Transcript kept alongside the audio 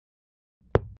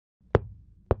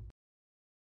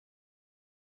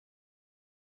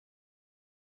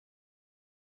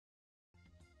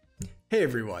Hey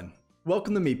everyone,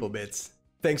 welcome to Meeple Bits.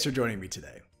 Thanks for joining me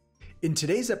today. In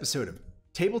today's episode of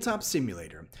Tabletop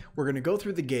Simulator, we're going to go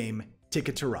through the game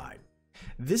Ticket to Ride.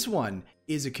 This one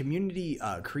is a community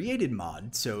created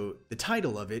mod, so the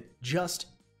title of it, just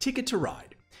Ticket to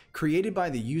Ride, created by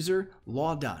the user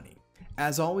Laudani.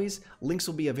 As always, links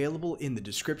will be available in the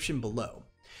description below.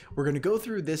 We're going to go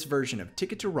through this version of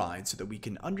Ticket to Ride so that we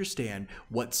can understand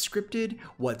what's scripted,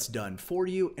 what's done for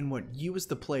you, and what you as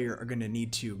the player are going to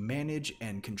need to manage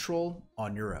and control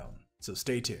on your own. So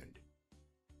stay tuned.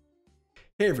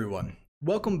 Hey everyone,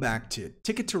 welcome back to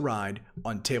Ticket to Ride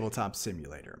on Tabletop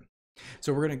Simulator.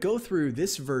 So we're going to go through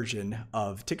this version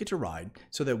of Ticket to Ride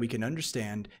so that we can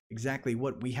understand exactly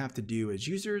what we have to do as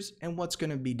users and what's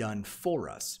going to be done for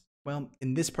us. Well,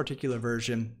 in this particular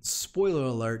version, spoiler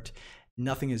alert,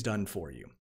 nothing is done for you.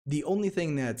 The only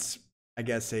thing that's, I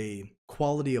guess, a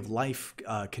quality of life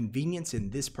convenience in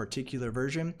this particular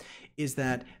version is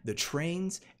that the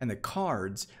trains and the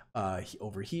cards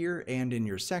over here and in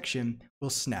your section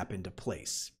will snap into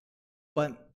place.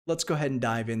 But let's go ahead and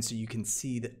dive in so you can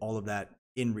see all of that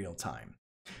in real time.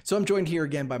 So I'm joined here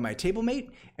again by my table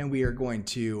mate, and we are going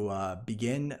to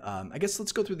begin. I guess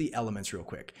let's go through the elements real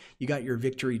quick. You got your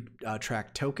victory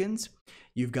track tokens,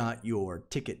 you've got your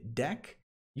ticket deck,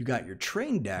 you got your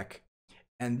train deck,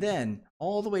 and then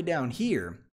all the way down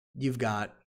here, you've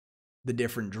got the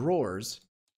different drawers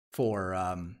for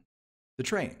the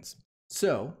trains.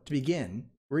 So to begin,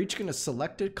 we're each going to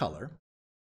select a color.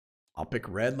 I'll pick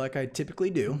red like I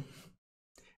typically do.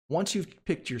 Once you've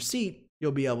picked your seat,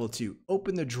 you'll be able to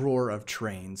open the drawer of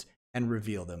trains and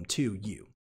reveal them to you.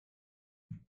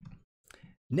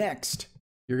 Next,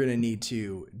 you're going to need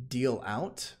to deal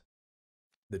out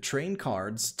the train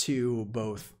cards to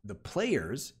both the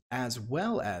players as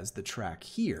well as the track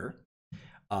here,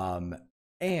 and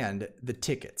the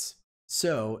tickets.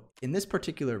 So in this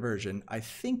particular version, I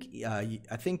think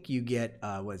you get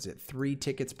what is it, 3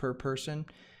 tickets per person,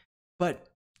 but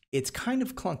it's kind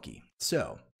of clunky.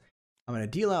 So I'm going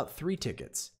to deal out 3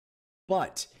 tickets,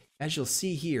 but as you'll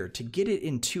see here, to get it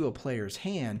into a player's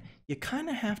hand, you kind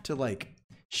of have to like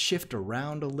shift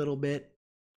around a little bit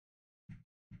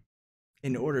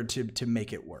in order to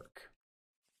make it work.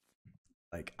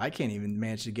 Like I can't even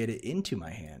manage to get it into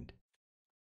my hand.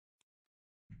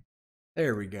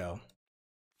 There we go.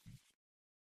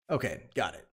 Okay,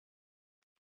 got it.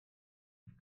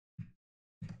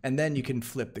 And then you can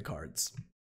flip the cards.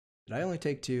 Did I only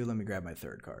take 2? Let me grab my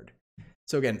 3rd card.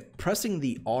 So again, pressing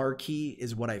the R key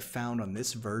is what I found on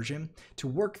this version to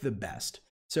work the best.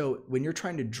 So when you're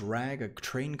trying to drag a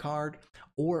train card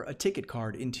or a ticket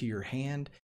card into your hand,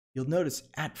 you'll notice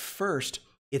at first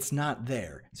it's not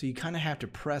there. So you kind of have to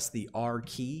press the R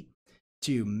key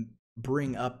to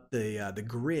bring up the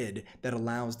grid that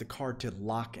allows the card to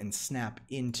lock and snap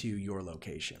into your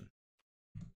location.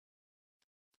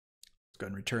 Go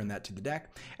and return that to the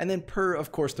deck. And then per,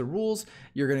 of course, the rules,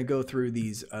 you're going to go through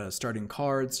these starting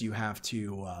cards. You have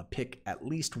to pick at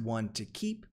least 1 to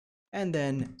keep and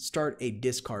then start a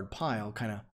discard pile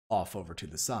kind of off over to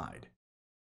the side.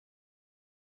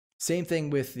 Same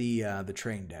thing with the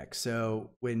train deck.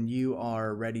 So when you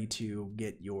are ready to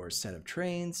get your set of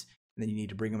trains, and then you need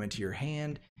to bring them into your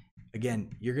hand,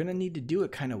 again, you're going to need to do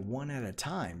it kind of one at a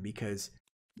time because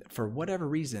for whatever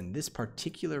reason, this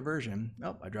particular version,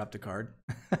 oh, I dropped a card.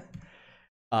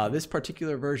 This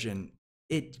particular version,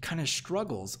 it kind of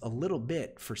struggles a little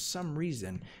bit for some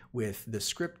reason with the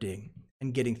scripting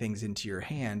and getting things into your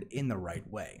hand in the right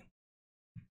way.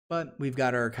 But we've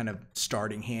got our kind of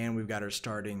starting hand, we've got our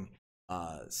starting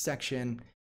section,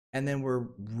 and then we're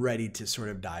ready to sort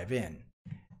of dive in.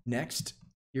 Next,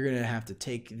 you're going to have to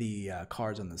take the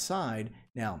cards on the side.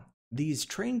 Now, these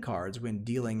train cards, when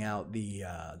dealing out the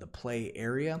play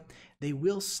area, they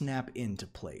will snap into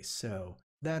place, so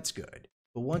that's good.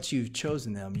 But once you've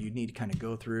chosen them, you need to kind of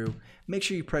go through, make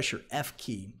sure you press your F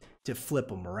key to flip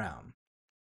them around.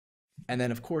 And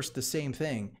then, of course, the same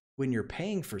thing, when you're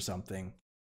paying for something,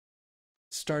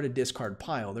 start a discard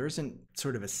pile. There isn't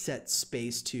sort of a set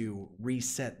space to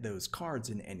reset those cards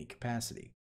in any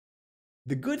capacity.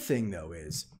 The good thing, though,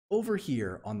 is over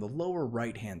here on the lower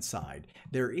right-hand side,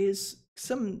 there is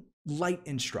some light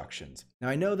instructions. Now,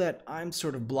 I know that I'm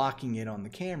sort of blocking it on the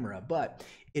camera, but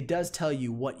it does tell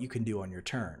you what you can do on your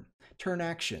turn. Turn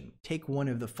action, take one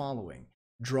of the following.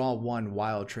 Draw 1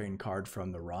 wild train card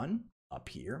from the run, up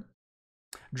here.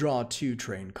 Draw 2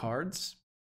 train cards.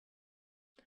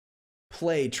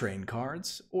 Play train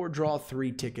cards, or draw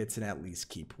 3 tickets and at least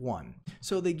keep 1.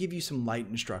 So they give you some light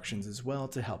instructions as well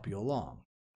to help you along.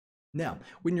 Now,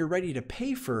 when you're ready to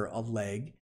pay for a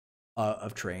leg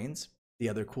of trains, the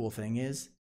other cool thing is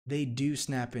they do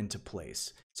snap into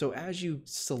place. So as you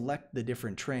select the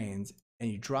different trains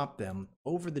and you drop them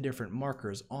over the different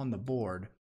markers on the board,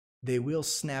 they will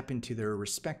snap into their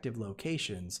respective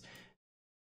locations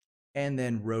and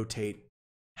then rotate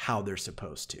how they're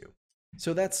supposed to.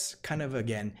 So that's kind of,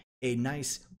 again, a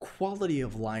nice quality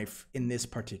of life in this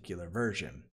particular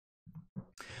version.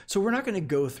 So we're not going to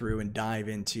go through and dive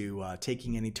into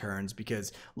taking any turns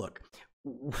because, look,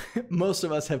 most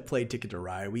of us have played Ticket to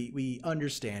Ride. We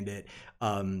understand it.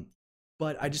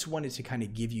 But I just wanted to kind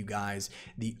of give you guys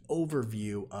the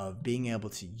overview of being able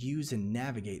to use and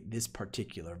navigate this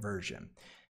particular version.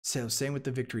 So same with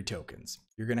the victory tokens.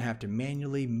 You're going to have to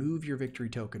manually move your victory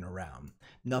token around.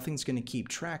 Nothing's going to keep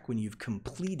track when you've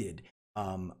completed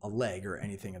a leg or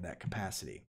anything of that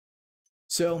capacity.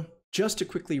 So just to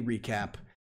quickly recap,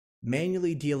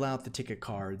 manually deal out the ticket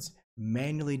cards,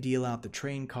 manually deal out the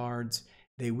train cards.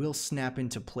 They will snap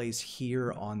into place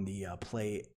here on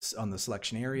the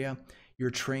selection area. Your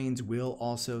trains will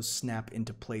also snap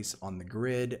into place on the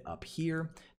grid up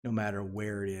here. No matter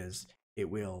where it is, it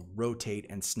will rotate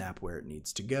and snap where it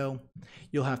needs to go.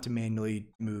 You'll have to manually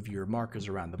move your markers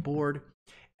around the board.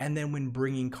 And then when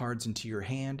bringing cards into your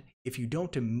hand, if you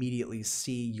don't immediately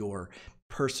see your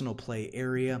personal play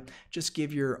area, just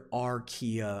give your R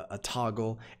key a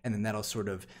toggle, and then that'll sort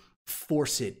of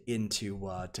force it into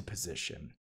to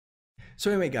position. So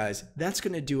anyway, guys, that's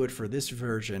going to do it for this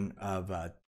version of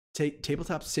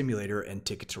Tabletop Simulator and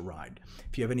Ticket to Ride.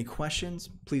 If you have any questions,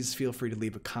 please feel free to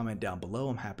leave a comment down below.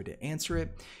 I'm happy to answer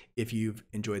it. If you've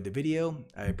enjoyed the video,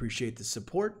 I appreciate the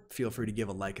support. Feel free to give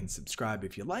a like and subscribe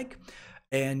if you like.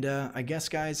 And I guess,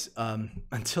 guys,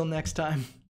 until next time,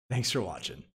 thanks for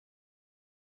watching.